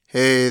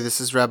Hey, this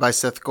is Rabbi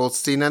Seth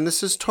Goldstein, and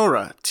this is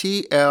Torah,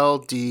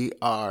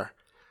 TLDR.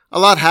 A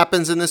lot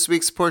happens in this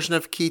week's portion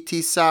of Ki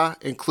Tisa,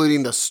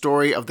 including the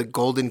story of the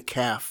golden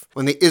calf,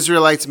 when the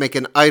Israelites make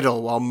an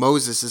idol while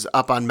Moses is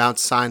up on Mount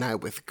Sinai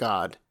with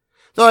God.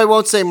 Though I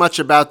won't say much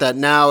about that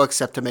now,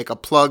 except to make a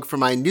plug for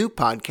my new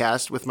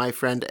podcast with my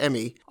friend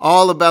Emmy,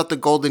 all about the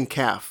golden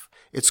calf.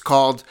 It's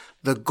called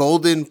The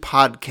Golden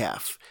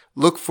Podcalf.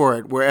 Look for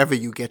it wherever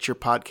you get your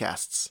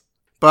podcasts.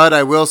 But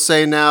I will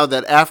say now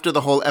that after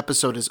the whole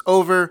episode is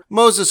over,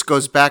 Moses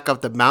goes back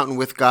up the mountain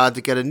with God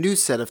to get a new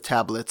set of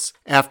tablets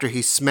after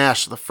he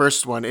smashed the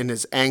first one in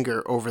his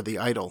anger over the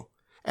idol.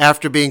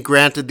 After being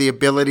granted the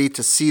ability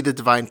to see the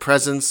divine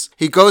presence,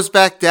 he goes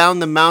back down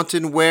the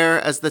mountain where,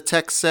 as the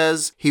text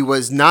says, he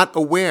was not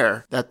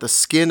aware that the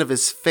skin of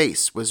his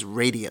face was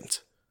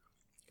radiant.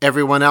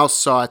 Everyone else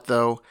saw it,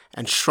 though,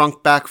 and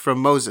shrunk back from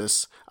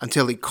Moses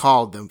until he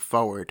called them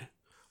forward.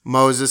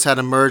 Moses had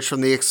emerged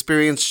from the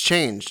experience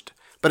changed,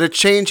 but a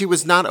change he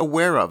was not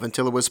aware of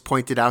until it was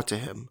pointed out to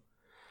him.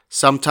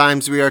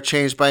 Sometimes we are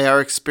changed by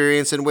our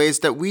experience in ways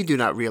that we do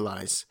not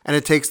realize, and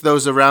it takes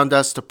those around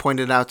us to point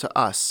it out to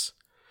us.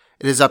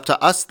 It is up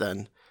to us,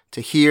 then,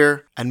 to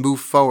hear and move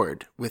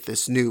forward with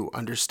this new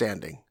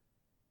understanding.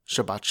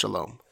 Shabbat Shalom.